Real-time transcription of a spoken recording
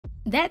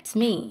That's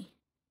me.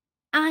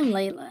 I'm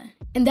Layla,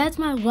 and that's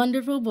my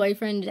wonderful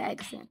boyfriend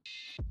Jackson.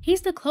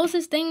 He's the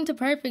closest thing to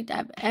perfect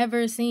I've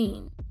ever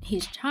seen.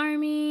 He's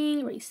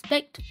charming,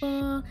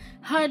 respectful,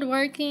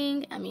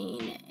 hardworking.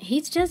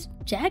 He's just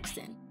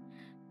Jackson.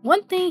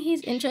 One thing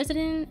he's interested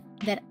in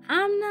that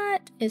I'm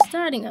not is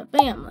starting a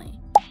family.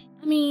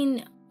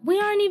 We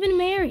aren't even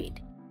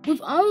married.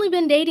 We've only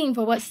been dating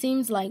for what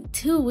seems like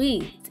 2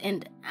 weeks,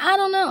 and I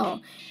don't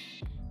know.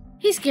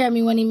 He scared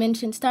me when he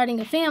mentioned starting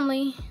a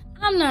family.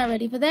 I'm not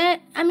ready for that.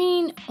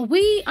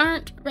 We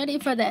aren't ready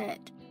for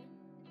that.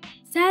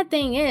 Sad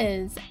thing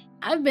is,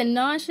 I've been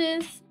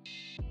nauseous,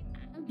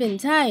 I've been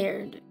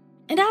tired,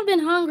 and I've been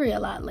hungry a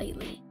lot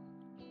lately.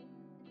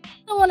 I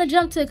don't want to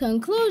jump to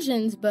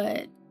conclusions,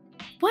 but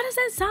what does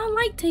that sound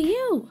like to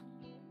you?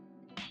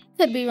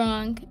 Could be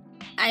wrong.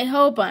 I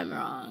hope I'm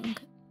wrong.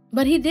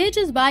 But he did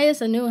just buy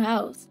us a new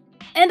house,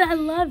 and I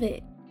love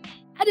it.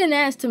 I didn't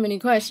ask too many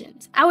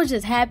questions. I was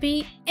just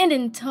happy and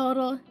in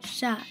total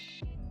shock.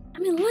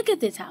 Look at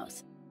this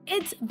house.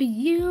 It's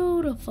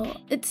beautiful.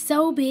 It's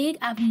so big.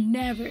 I've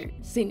never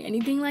seen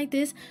anything like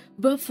this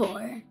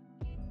before.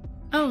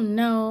 Oh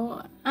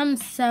no, I'm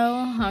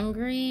so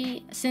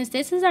hungry. Since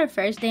this is our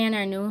first day in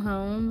our new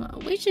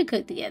home, we should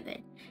cook together.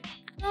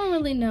 I don't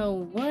really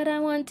know what I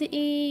want to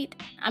eat.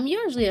 I'm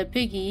usually a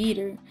picky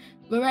eater,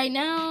 but right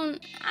now,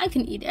 I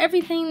can eat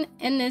everything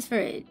in this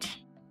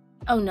fridge.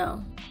 Oh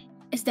no,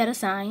 is that a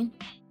sign?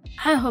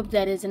 I hope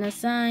that isn't a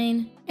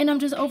sign, and I'm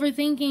just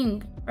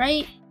overthinking,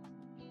 right?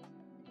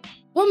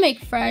 We'll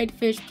make fried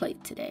fish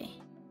plate today.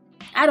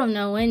 I don't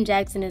know when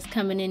Jackson is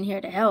coming in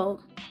here to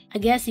help. I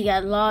guess he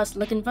got lost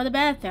looking for the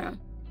bathroom.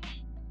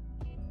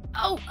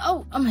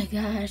 Oh my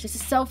gosh, this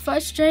is so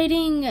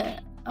frustrating.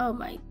 Oh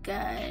my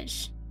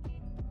gosh.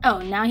 Oh,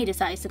 now he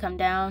decides to come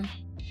down.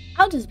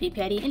 I'll just be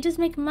petty and just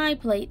make my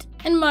plate,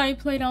 and my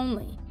plate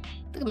only.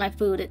 Look at my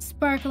food, it's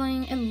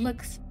sparkling, it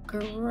looks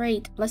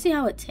great. Let's see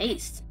how it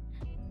tastes.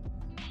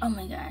 Oh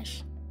my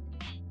gosh.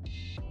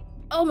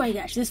 Oh my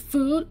gosh, this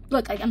food,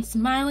 look, I'm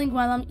smiling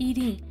while I'm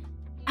eating.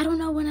 I don't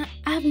know when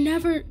I've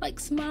never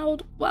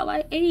smiled while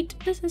I ate.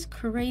 This is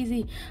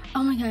crazy.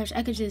 Oh my gosh,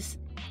 I could just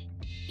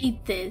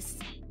eat this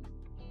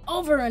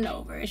over and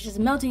over. It's just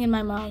melting in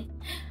my mouth.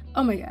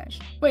 Oh my gosh.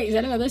 Wait, is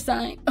that another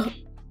sign?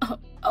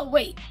 Oh,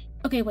 wait.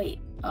 Okay, wait.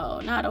 Oh,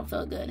 now I don't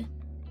feel good.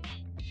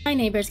 My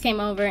neighbors came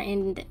over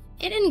and it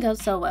didn't go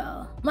so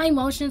well. My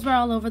emotions were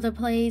all over the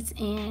place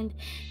and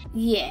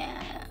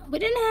yeah, we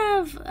didn't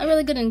have a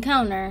really good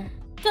encounter.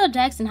 I told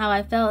Jackson how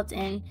I felt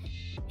and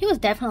he was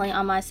definitely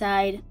on my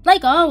side.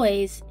 Like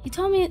always, he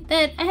told me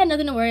that I had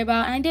nothing to worry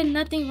about and I did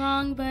nothing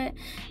wrong, but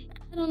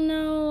I don't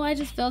know, I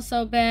just feel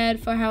so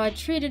bad for how I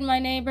treated my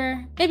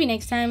neighbor. Maybe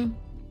next time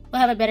we'll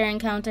have a better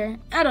encounter.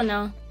 I don't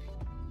know.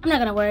 I'm not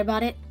gonna worry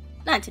about it.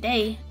 Not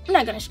today. I'm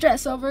not gonna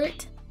stress over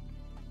it.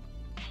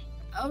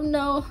 Oh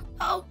no.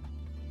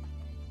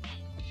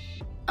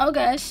 Oh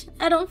gosh,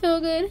 I don't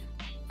feel good.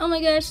 Oh my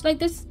gosh,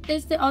 this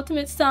is the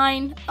ultimate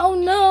sign. Oh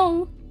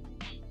no.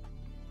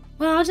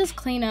 Well, I'll just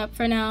clean up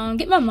for now and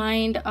get my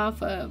mind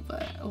off of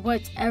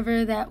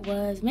whatever that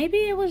was. Maybe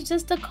it was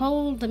just a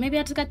cold. Maybe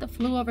I just got the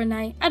flu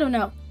overnight. I don't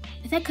know.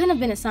 That couldn't have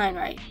been a sign,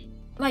 right?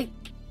 It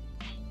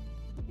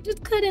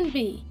just couldn't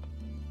be.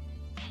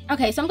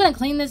 Okay, so I'm gonna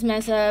clean this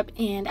mess up,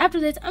 and after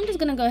this, I'm just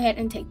gonna go ahead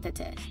and take the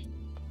test.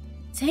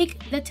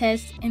 Take the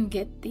test and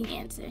get the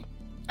answer.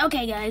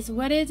 Okay, guys,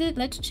 what is it?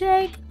 Let's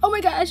check. Oh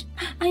my gosh,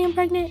 I am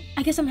pregnant.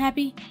 I guess I'm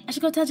happy. I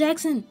should go tell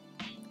Jackson.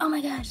 Oh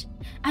my gosh,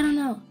 I don't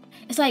know.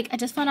 It's I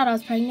just found out I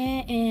was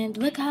pregnant and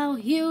look how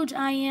huge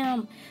I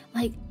am.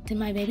 Did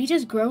my baby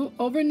just grow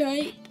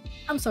overnight?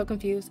 I'm so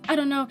confused. I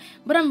don't know,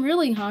 but I'm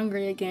really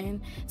hungry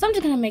again. So I'm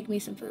just gonna make me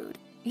some food.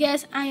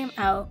 Yes, I am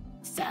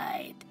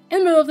outside in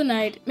the middle of the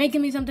night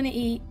making me something to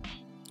eat.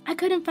 I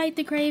couldn't fight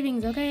the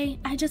cravings, okay?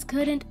 I just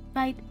couldn't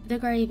fight the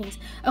cravings.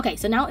 Okay,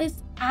 so now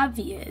it's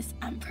obvious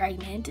I'm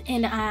pregnant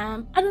and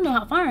I don't know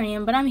how far I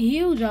am, but I'm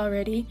huge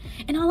already.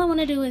 And all I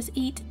wanna do is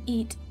eat,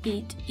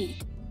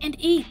 and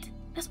eat.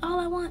 That's all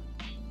I want.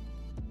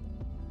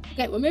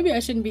 Okay, well maybe I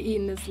shouldn't be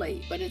eating this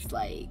late, but it's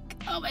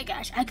oh my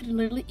gosh, I could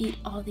literally eat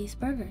all these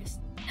burgers.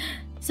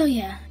 So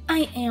yeah,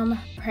 I am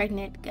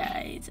pregnant,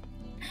 guys.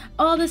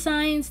 All the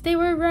signs, they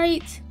were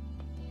right.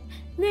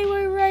 They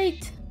were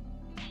right.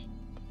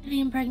 I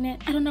am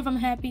pregnant. I don't know if I'm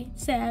happy,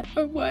 sad,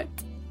 or what.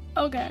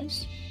 Oh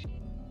gosh.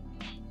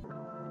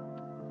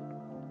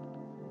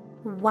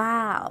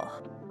 Wow.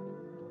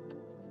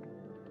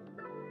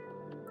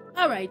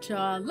 Alright,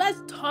 y'all,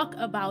 let's talk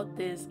about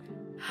this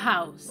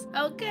house,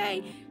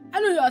 okay? I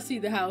know y'all see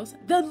the house,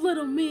 the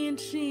little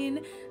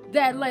mansion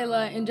that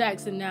Layla and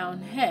Jackson now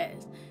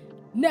has.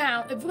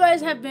 Now, if you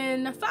guys have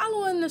been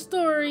following the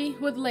story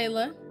with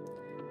Layla,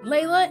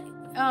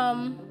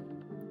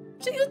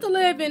 she used to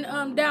live in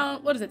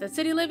the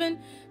City Living.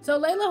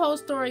 So Layla's whole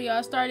story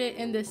started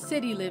in the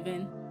City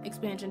Living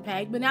expansion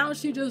pack, but now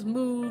she just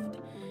moved.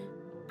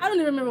 I don't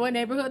even remember what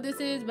neighborhood this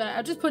is, but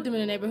I just put them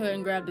in the neighborhood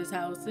and grabbed this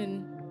house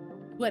and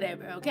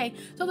whatever, okay?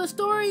 So the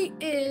story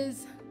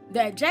is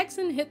that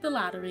Jackson hit the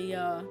lottery,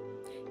 y'all.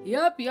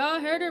 Yup,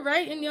 y'all heard it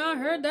right, and y'all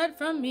heard that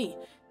from me.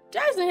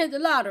 Jackson hit the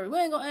lottery. We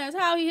ain't gonna ask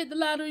how he hit the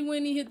lottery,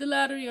 when he hit the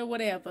lottery, or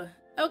whatever.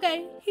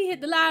 Okay, he hit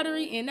the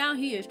lottery, and now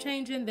he is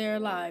changing their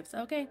lives,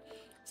 okay?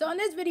 So in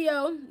this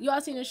video,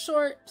 y'all seen a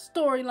short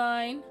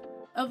storyline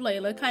of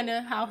Layla, kind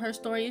of how her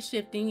story is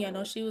shifting. You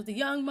know, she was the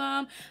young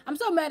mom. I'm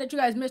so mad that you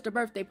guys missed her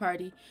birthday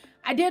party.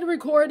 I did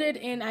record it,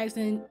 and I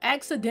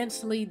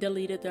accidentally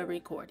deleted the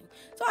recording.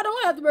 So I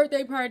don't have the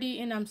birthday party,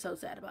 and I'm so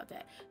sad about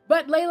that.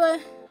 But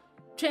Layla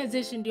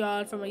transitioned,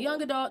 y'all, from a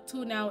young adult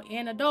to now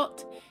an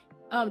adult.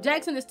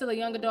 Jackson is still a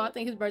young adult. I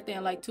think his birthday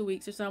in like 2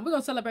 weeks or something. We're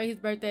gonna celebrate his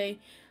birthday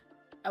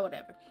or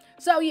whatever.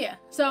 So yeah,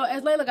 so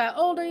as Layla got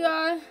older,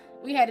 y'all,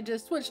 we had to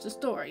just switch the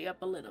story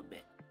up a little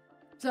bit.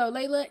 So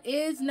Layla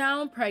is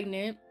now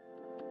pregnant.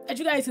 As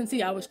you guys can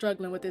see, I was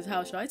struggling with this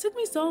house, y'all. It took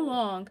me so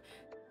long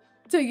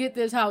to get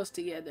this house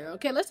together.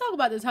 Okay, let's talk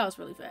about this house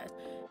really fast.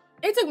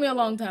 It took me a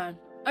long time.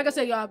 Like I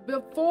said, y'all,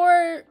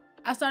 before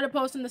I started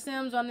posting The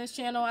Sims on this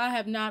channel, I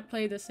have not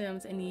played The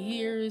Sims in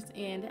years,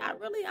 and I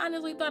really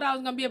honestly thought I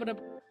was gonna be able to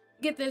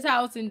get this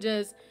house and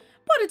just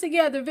put it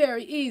together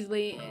very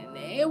easily, and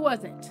it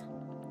wasn't.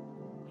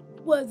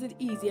 It wasn't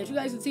easy. As you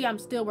guys can see, I'm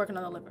still working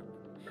on the living room.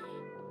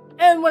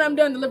 And when I'm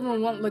done, the living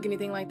room won't look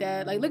anything like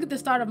that. Like, look at the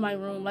start of my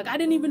room. Like, I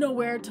didn't even know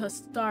where to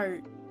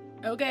start.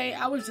 Okay,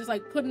 I was just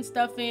like putting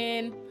stuff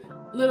in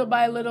little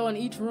by little in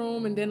each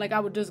room, and then like I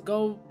would just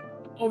go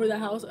over the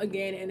house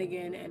again and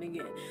again and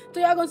again. So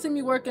y'all gonna see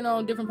me working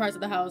on different parts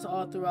of the house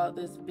all throughout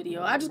this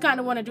video. I just kind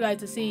of wanted you guys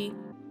to see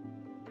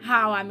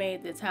how I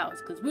made this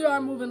house, because we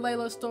are moving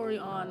Layla's story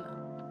on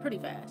pretty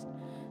fast.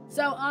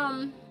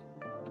 So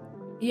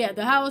yeah,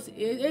 the house,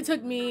 it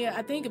took me,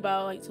 I think,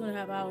 about like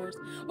 2.5 hours,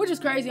 which is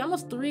crazy.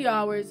 Almost 3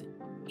 hours,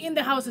 and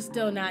the house is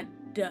still not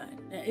done.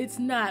 It's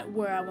not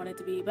where I want it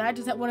to be, but I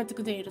just wanted to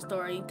continue the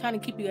story, kind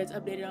of keep you guys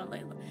updated on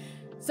Layla.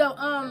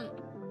 So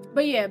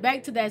but yeah,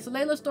 back to that. So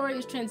Layla's story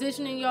is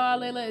transitioning, y'all.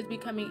 Layla is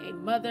becoming a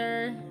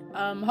mother.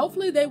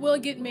 Hopefully they will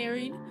get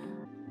married.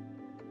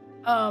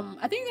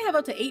 I think they have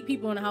up to 8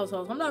 people in the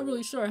household. So I'm not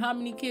really sure how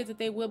many kids that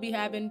they will be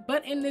having,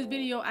 but in this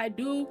video I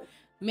do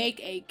make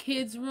a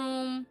kids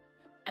room.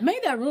 I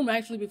made that room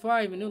actually before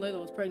I even knew Layla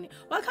was pregnant.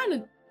 Well, I kind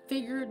of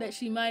figured that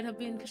she might have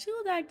been, because she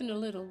was acting a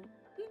little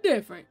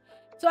different.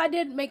 So I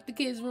did make the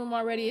kids room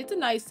already. It's a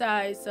nice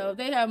size, so if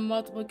they have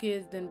multiple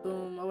kids, then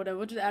boom, or whatever,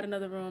 we'll just add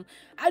another room.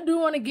 I do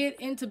want to get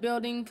into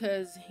building,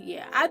 because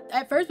yeah,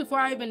 at first, before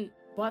I even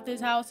bought this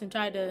house and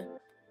tried to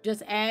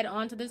just add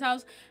on to this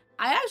house,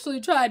 I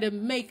actually tried to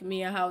make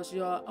me a house,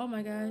 y'all. Oh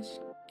my gosh,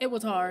 it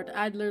was hard.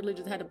 I literally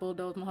just had to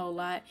bulldoze my whole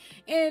lot,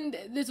 and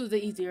this was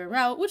the easier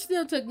route, which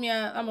still took me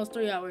almost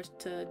 3 hours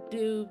to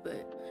do.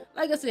 But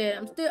like I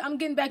said, I'm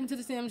getting back into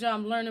the Sims, y'all.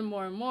 I'm learning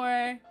more and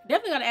more.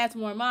 Definitely gotta add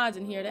some more mods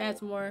in here to add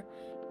some more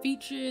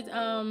features.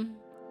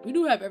 We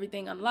do have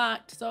everything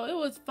unlocked, so it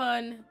was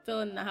fun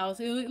filling the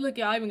house. Look,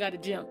 y'all, I even got a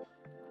gym.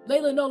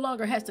 Layla no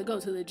longer has to go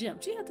to the gym.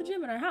 She has the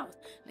gym in her house.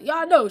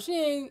 Y'all know she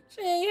ain't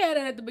had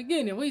it at the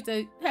beginning. We used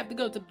to have to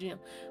go to the gym,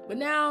 but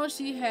now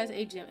she has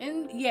a gym.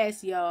 And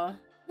yes, y'all,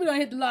 we don't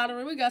hit the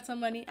lottery. We got some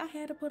money. I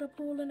had to put a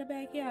pool in the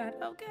backyard.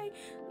 Okay,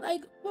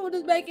 like, what would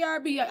this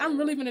backyard be? I'm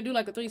really gonna do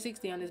like a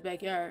 360 on this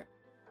backyard.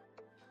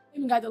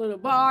 Even got the little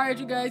bar, as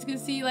you guys can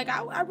see. Like,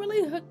 I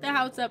really hooked the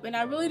house up, and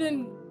I really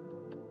didn't.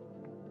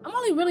 I'm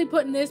only really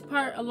putting this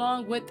part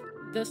along with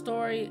the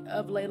story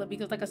of Layla,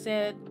 because like I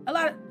said, a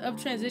lot of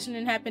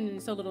transitioning happened in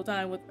so little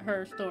time with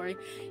her story,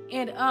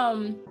 and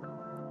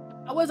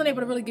I wasn't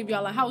able to really give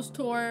y'all a house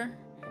tour.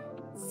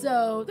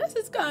 So this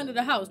is kind of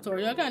the house tour.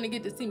 Y'all kind of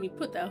get to see me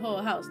put that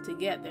whole house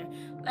together.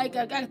 Like,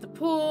 I got the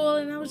pool,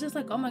 and I was just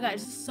like, oh my god,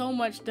 there's so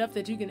much stuff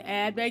that you can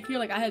add back here.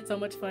 Like, I had so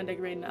much fun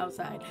decorating the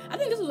outside. I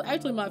think this was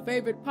actually my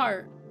favorite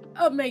part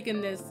of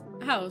making this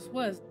house,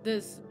 was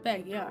this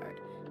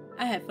backyard.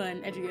 I had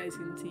fun, as you guys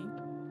can see.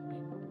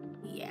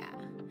 Yeah.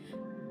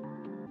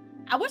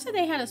 I wish that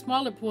they had a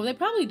smaller pool. They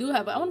probably do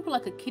have, but I want to put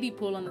like a kiddie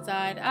pool on the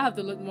side. I have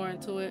to look more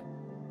into it,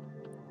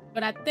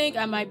 but I think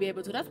I might be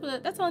able to. That's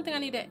the only thing I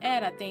need to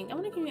add, I think. I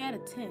wonder if you add a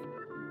tent.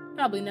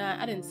 Probably not.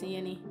 I didn't see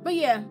any. But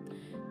yeah.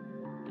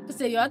 I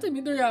say, y'all, it took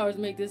me 3 hours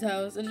to make this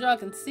house. As y'all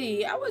can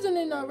see, I wasn't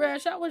in no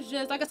rush. I was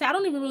just, like I said, I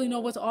don't even really know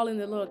what's all in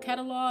the little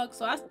catalog,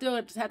 so I still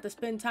just have to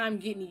spend time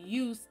getting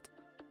used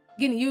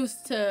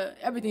to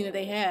everything that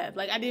they have.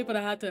 Like, I did put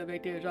a hot tub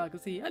back there, as y'all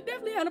can see. I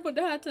definitely had to put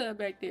the hot tub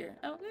back there.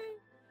 Okay,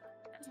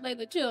 that's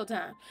Layla chill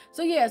time.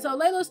 So yeah, so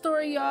Layla's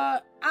story,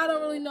 y'all, I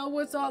don't really know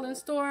what's all in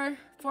store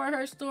for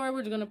her story.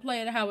 We're just gonna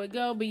play it how it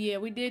go. But yeah,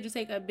 we did just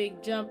take a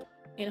big jump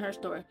in her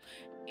story.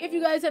 If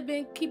you guys have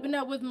been keeping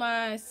up with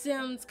my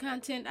Sims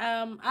content,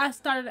 I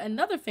started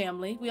another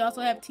family. We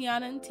also have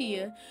Tiana and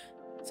Tia.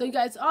 So you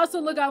guys also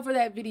look out for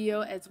that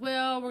video as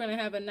well. We're going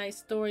to have a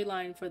nice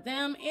storyline for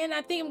them. And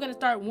I think I'm going to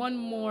start one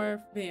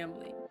more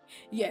family.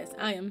 Yes,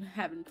 I am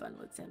having fun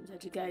with Sims,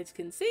 as you guys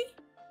can see.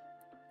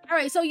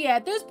 Alright, so yeah,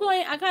 at this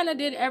point, I kind of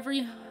did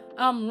every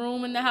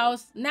room in the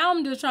house. Now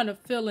I'm just trying to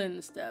fill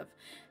in stuff.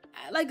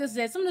 Like I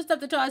said, some of the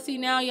stuff that y'all see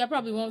now, y'all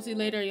probably won't see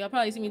later. Y'all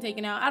probably see me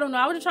taking out. I don't know.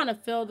 I was just trying to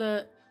fill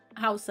the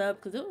house up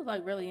because it was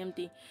like really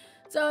empty.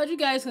 So as you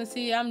guys can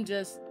see, I'm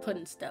just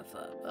putting stuff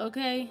up,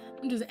 okay?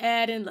 I'm just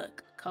adding,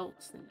 look,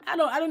 coats. I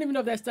don't even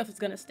know if that stuff is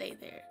gonna stay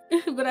there,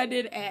 but I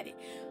did add it.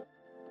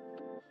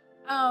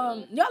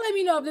 Y'all let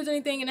me know if there's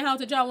anything in the house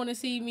that y'all want to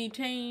see me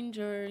change,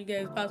 or you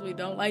guys possibly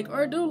don't like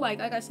or do like.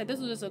 Like I said,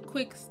 this was just a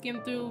quick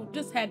skim through.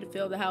 Just had to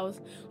fill the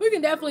house. We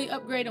can definitely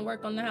upgrade and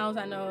work on the house.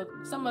 I know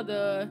some of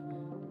the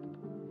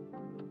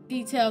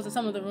details of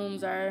some of the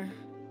rooms are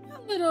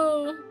a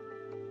little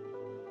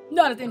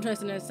not as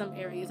interesting as some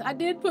areas. I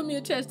did put me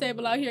a chest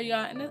table out here,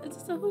 y'all, and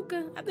it's a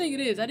hookah. I think it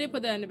is. I did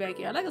put that in the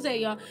backyard. Like I said,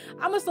 y'all,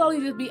 I'm gonna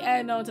slowly just be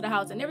adding on to the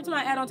house, and every time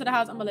I add on to the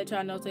house, I'm gonna let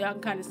y'all know so y'all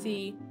can kind of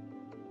see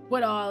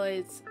what all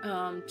is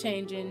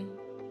changing.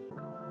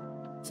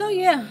 So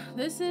yeah,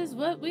 this is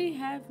what we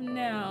have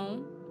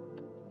now.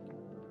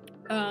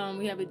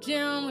 We have a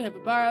gym, we have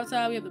a bar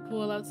outside, we have the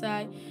pool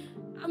outside.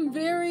 I'm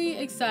very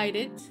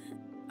excited.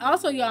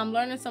 Also, y'all, I'm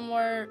learning some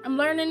more. I'm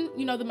learning,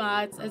 you know, the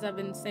mods, as I've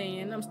been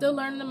saying. I'm still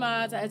learning the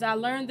mods. As I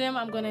learn them,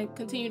 I'm going to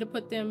continue to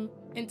put them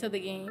into the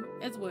game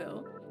as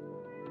well.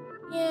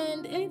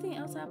 And anything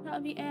else I'll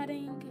probably be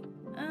adding?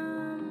 I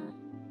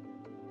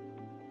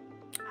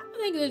don't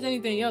think there's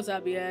anything else I'll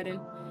be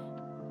adding.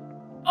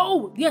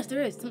 Oh, yes,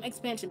 there is some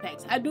expansion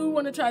packs. I do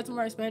want to try some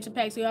more expansion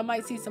packs, so y'all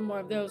might see some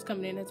more of those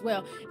coming in as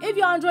well. If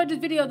y'all enjoyed this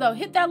video, though,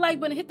 hit that like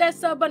button, hit that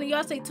sub button.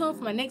 Y'all stay tuned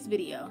for my next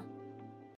video.